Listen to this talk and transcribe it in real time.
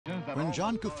When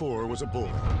John Kufuor was a boy,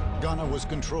 Ghana was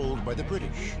controlled by the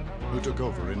British, who took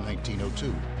over in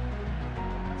 1902.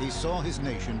 He saw his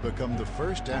nation become the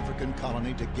first African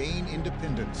colony to gain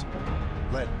independence,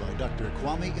 led by Dr.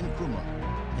 Kwame Nkrumah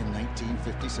in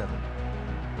 1957.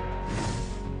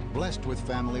 Blessed with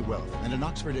family wealth and an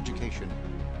Oxford education,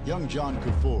 young John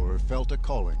Kufuor felt a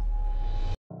calling.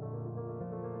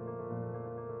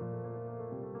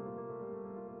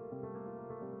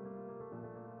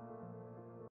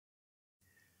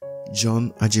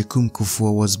 John Agyekum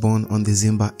Kufuor was born on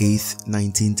December 8,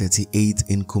 1938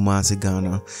 in Kumasi,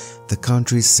 Ghana, the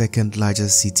country's second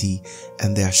largest city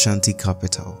and the Asante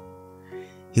capital.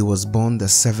 He was born the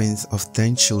 7th of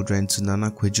 10 children to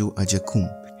Nana Kwadwo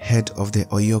Agyekum, head of the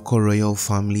Oyoko royal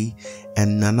family,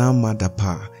 and Nana Ama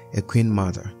Dapaah, a queen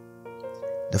mother.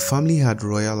 The family had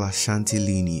royal Asante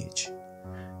lineage.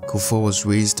 Kufuor was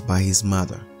raised by his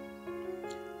mother.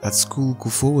 At school,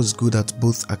 Kufuor was good at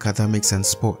both academics and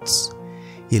sports.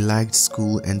 He liked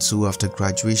school and so after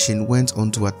graduation went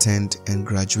on to attend and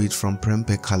graduate from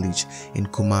Prempeh College in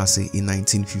Kumasi in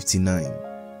 1959.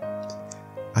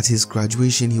 At his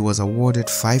graduation, he was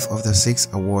awarded 5 of the 6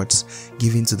 awards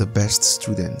given to the best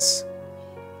students.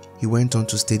 He went on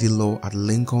to study law at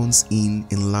Lincoln's Inn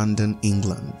in London,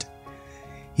 England.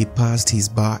 He passed his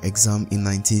bar exam in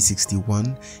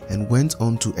 1961 and went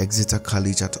on to Exeter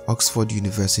College at Oxford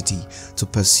University to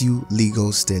pursue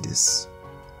legal studies.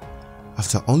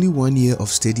 After only 1 year of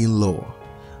studying law,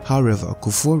 however,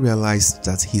 Kufuor realized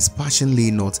that his passion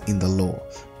lay not in the law,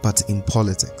 but in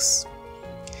politics.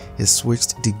 He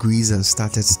switched degrees and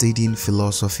started studying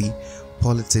philosophy,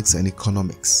 politics and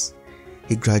economics.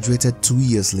 He graduated 2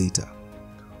 years later.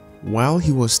 While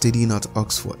he was studying at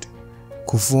Oxford,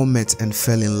 Kufuor met and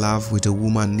fell in love with a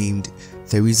woman named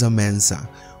Theresa Mensah,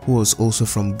 who was also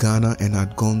from Ghana and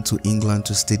had gone to England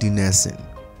to study nursing.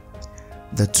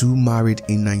 The two married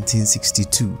in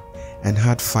 1962 and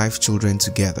had 5 children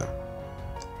together.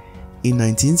 In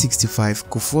 1965,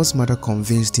 Kufuor's mother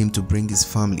convinced him to bring his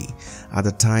family, at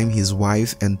the time his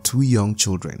wife and 2 young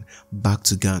children, back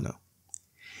to Ghana.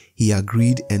 He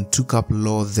agreed and took up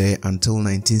law there until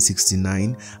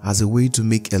 1969 as a way to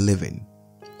make a living.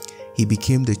 He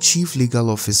became the chief legal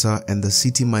officer and the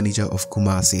city manager of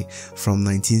Kumasi from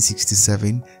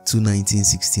 1967 to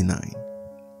 1969.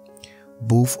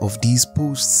 Both of these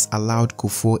posts allowed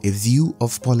Kufuor a view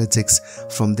of politics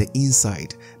from the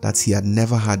inside that he had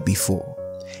never had before,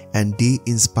 and they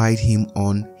inspired him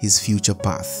on his future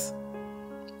path.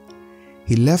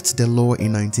 He left the law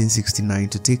in 1969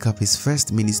 to take up his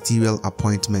first ministerial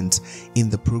appointment in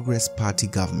the Progress Party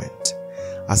government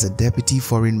as a deputy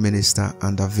foreign minister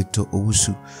under Victor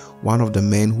Owusu, one of the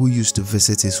men who used to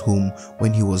visit his home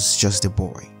when he was just a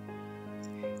boy.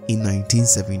 In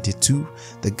 1972,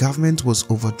 the government was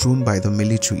overthrown by the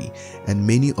military and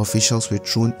many officials were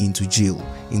thrown into jail,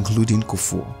 including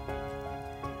Kufuor.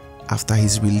 After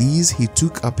his release, he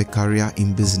took up a career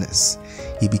in business.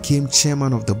 He became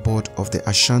chairman of the board of the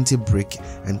Asante Brick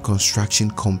and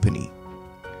Construction Company.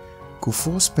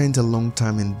 Kufuor spent a long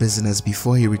time in business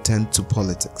before he returned to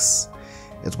politics.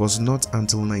 It was not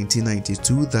until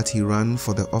 1992 that he ran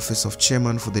for the office of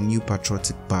chairman for the New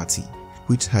Patriotic Party,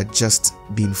 which had just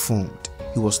been formed.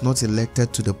 He was not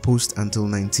elected to the post until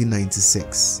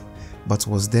 1996, but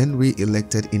was then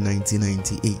re-elected in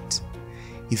 1998.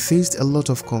 He faced a lot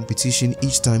of competition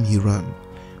each time he ran,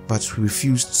 but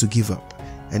refused to give up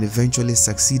and eventually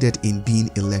succeeded in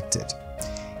being elected.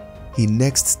 He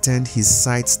next turned his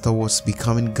sights towards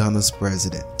becoming Ghana's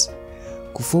president.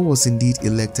 Kufuor was indeed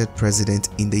elected president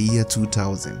in the year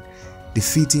 2000,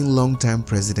 defeating longtime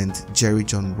president Jerry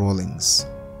John Rawlings.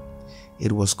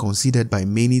 It was considered by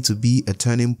many to be a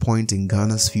turning point in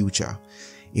Ghana's future.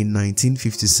 In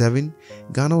 1957,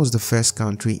 Ghana was the first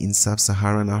country in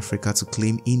sub-Saharan Africa to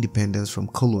claim independence from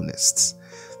colonists.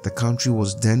 The country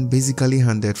was then basically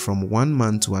handed from one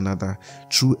man to another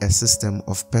through a system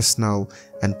of personal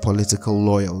and political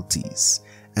loyalties,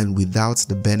 and without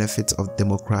the benefit of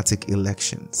democratic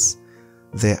elections.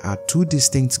 There are 2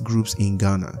 distinct groups in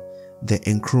Ghana: the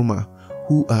Nkrumah,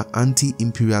 who are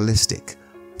anti-imperialistic,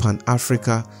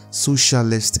 pan-Africa,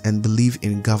 socialist and believe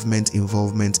in government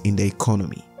involvement in the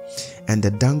economy, and the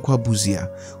Dankwa Buzia,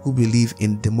 who believe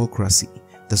in democracy,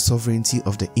 the sovereignty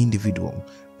of the individual,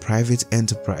 private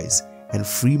enterprise and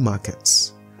free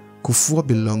markets. Kufuor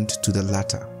belonged to the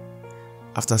latter.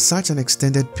 After such an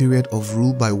extended period of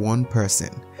rule by one person,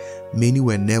 many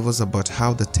were nervous about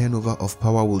how the turnover of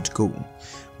power would go,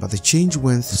 but the change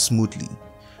went smoothly.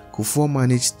 Kufuor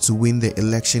managed to win the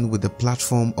election with the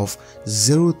platform of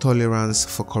zero tolerance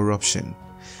for corruption.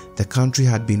 The country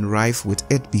had been rife with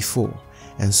it before,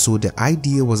 and so the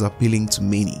idea was appealing to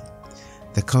many.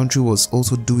 The country was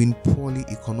also doing poorly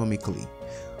economically,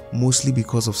 mostly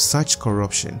because of such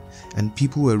corruption, and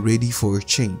people were ready for a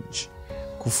change.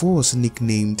 Kufuor was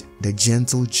nicknamed the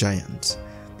Gentle Giant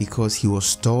because he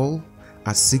was tall,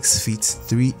 at 6 feet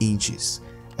 3 inches,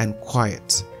 and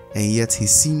quiet, and yet he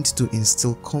seemed to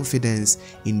instill confidence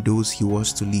in those he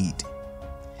was to lead.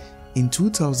 In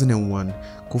 2001,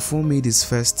 Kufuor made his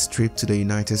first trip to the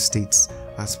United States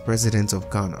as President of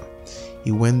Ghana.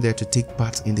 He went there to take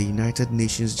part in the United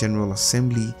Nations General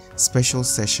Assembly special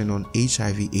session on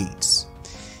HIV/AIDS.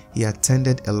 He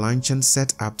attended a luncheon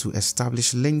set up to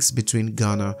establish links between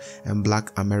Ghana and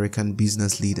Black American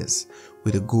business leaders,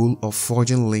 with the goal of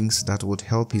forging links that would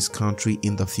help his country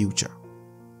in the future.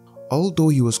 Although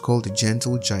he was called the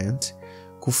Gentle Giant,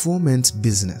 Kufuor meant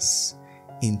business.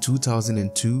 In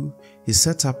 2002, he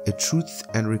set up a Truth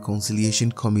and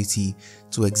Reconciliation Committee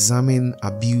to examine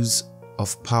abuse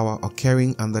of power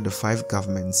occurring under the 5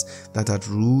 governments that had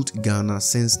ruled Ghana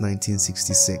since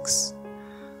 1966.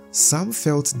 Some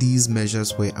felt these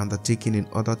measures were undertaken in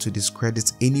order to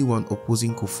discredit anyone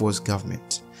opposing Kufuor's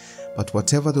government. But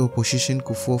whatever the opposition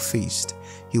Kufuor faced,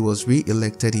 he was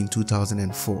re-elected in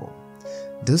 2004.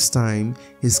 This time,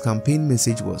 his campaign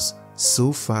message was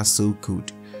 "So far so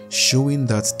good," showing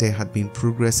that there had been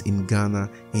progress in Ghana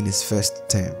in his first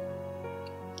term.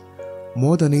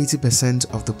 More than 80%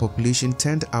 of the population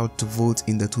turned out to vote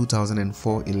in the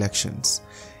 2004 elections.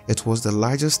 It was the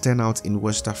largest turnout in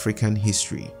West African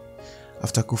history.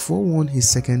 After Kufuor won his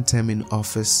second term in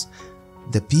office,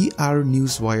 the PR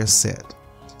Newswire said,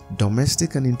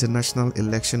 "Domestic and international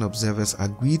election observers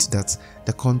agreed that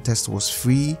the contest was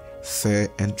free, fair,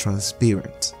 and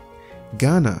transparent."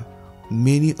 Ghana,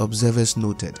 many observers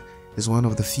noted, is one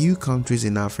of the few countries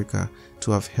in Africa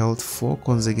to have held 4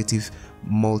 consecutive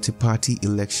multi-party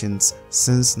elections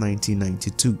since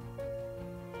 1992.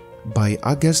 By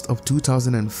August of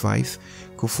 2005,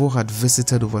 Kufuor had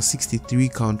visited over 63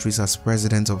 countries as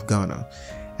president of Ghana,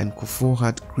 and Kufuor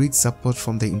had great support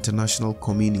from the international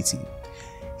community.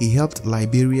 He helped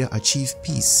Liberia achieve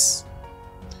peace,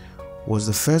 was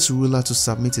the first ruler to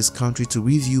submit his country to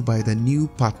review by the new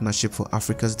Partnership for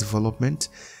Africa's Development,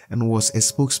 and was a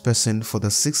spokesperson for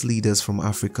the 6 leaders from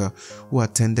Africa who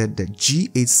attended the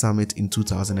G8 summit in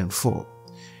 2004.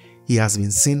 He has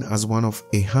been seen as one of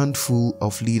a handful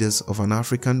of leaders of an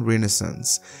African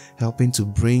Renaissance, helping to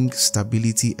bring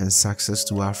stability and success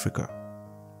to Africa.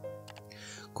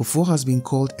 Kufuor has been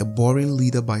called a boring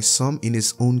leader by some in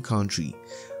his own country,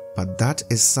 but that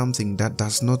is something that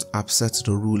does not upset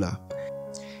the ruler.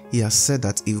 He has said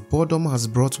that if boredom has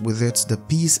brought with it the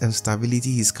peace and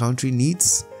stability his country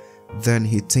needs, then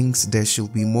he thinks there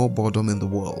should be more boredom in the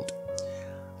world.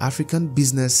 African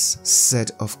Business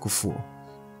said of Kufuor,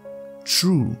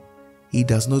 "True, he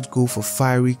does not go for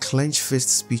fiery clenched-fist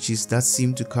speeches that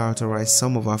seem to characterize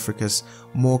some of Africa's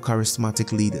more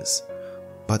charismatic leaders,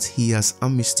 but he has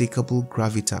unmistakable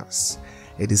gravitas,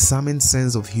 a disarming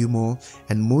sense of humor,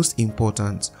 and most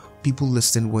important, people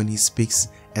listen when he speaks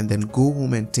and then go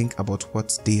home and think about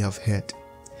what they have heard.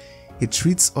 He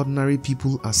treats ordinary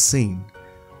people as sane,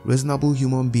 reasonable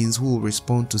human beings who will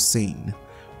respond to sane,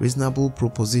 reasonable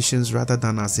propositions rather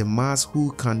than as a mass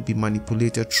who can be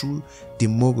manipulated through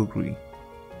demagoguery."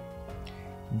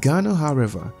 Ghana,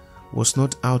 however, was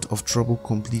not out of trouble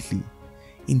completely.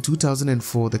 In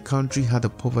 2004, the country had a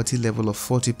poverty level of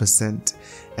 40%,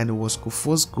 and it was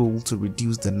Kufuor's goal to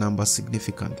reduce the number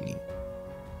significantly.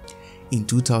 In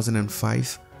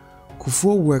 2005,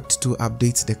 Kufuor worked to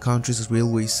update the country's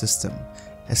railway system,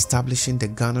 establishing the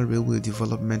Ghana Railway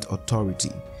Development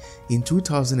Authority. In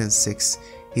 2006,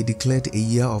 he declared a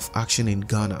year of action in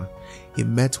Ghana. He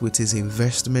met with his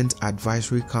Investment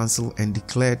Advisory Council and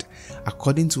declared,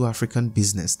 according to African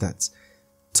Business, that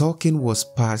talking was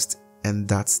past and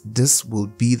that this will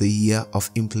be the year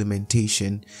of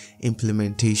implementation,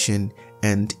 implementation,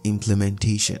 and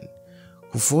implementation.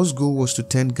 Kufuor's goal was to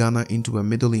turn Ghana into a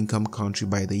middle-income country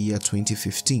by the year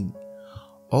 2015.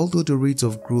 Although the rate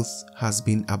of growth has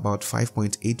been about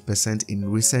 5.8% in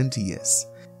recent years,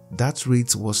 that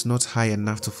rate was not high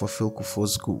enough to fulfill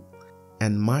Kufuor's goal,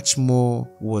 and much more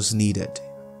was needed.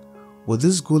 With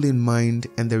this goal in mind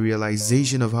and the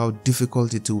realization of how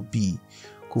difficult it will be,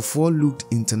 Kufuor looked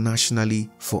internationally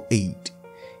for aid.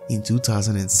 In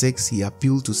 2006, he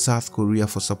appealed to South Korea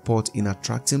for support in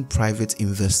attracting private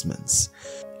investments.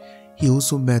 He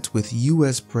also met with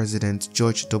US President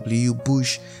George W.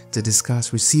 Bush to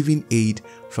discuss receiving aid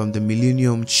from the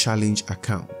Millennium Challenge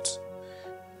account.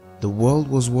 The world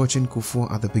was watching Kufuor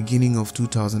at the beginning of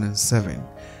 2007,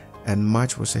 and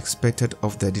much was expected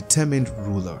of the determined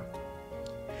ruler.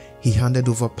 he handed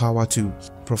over power to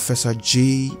Professor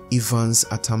J. Evans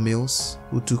Atamils,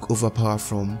 who took over power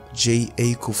from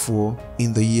J.A. Kufuor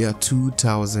in the year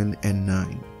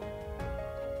 2009.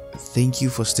 Thank you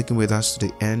for sticking with us to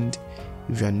the end.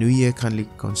 If you are new here, kindly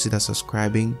consider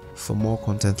subscribing for more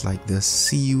content like this.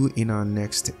 See you in our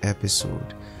next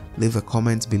episode. Leave a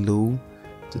comment below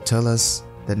to tell us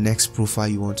the next profile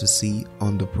you want to see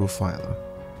on the profiler.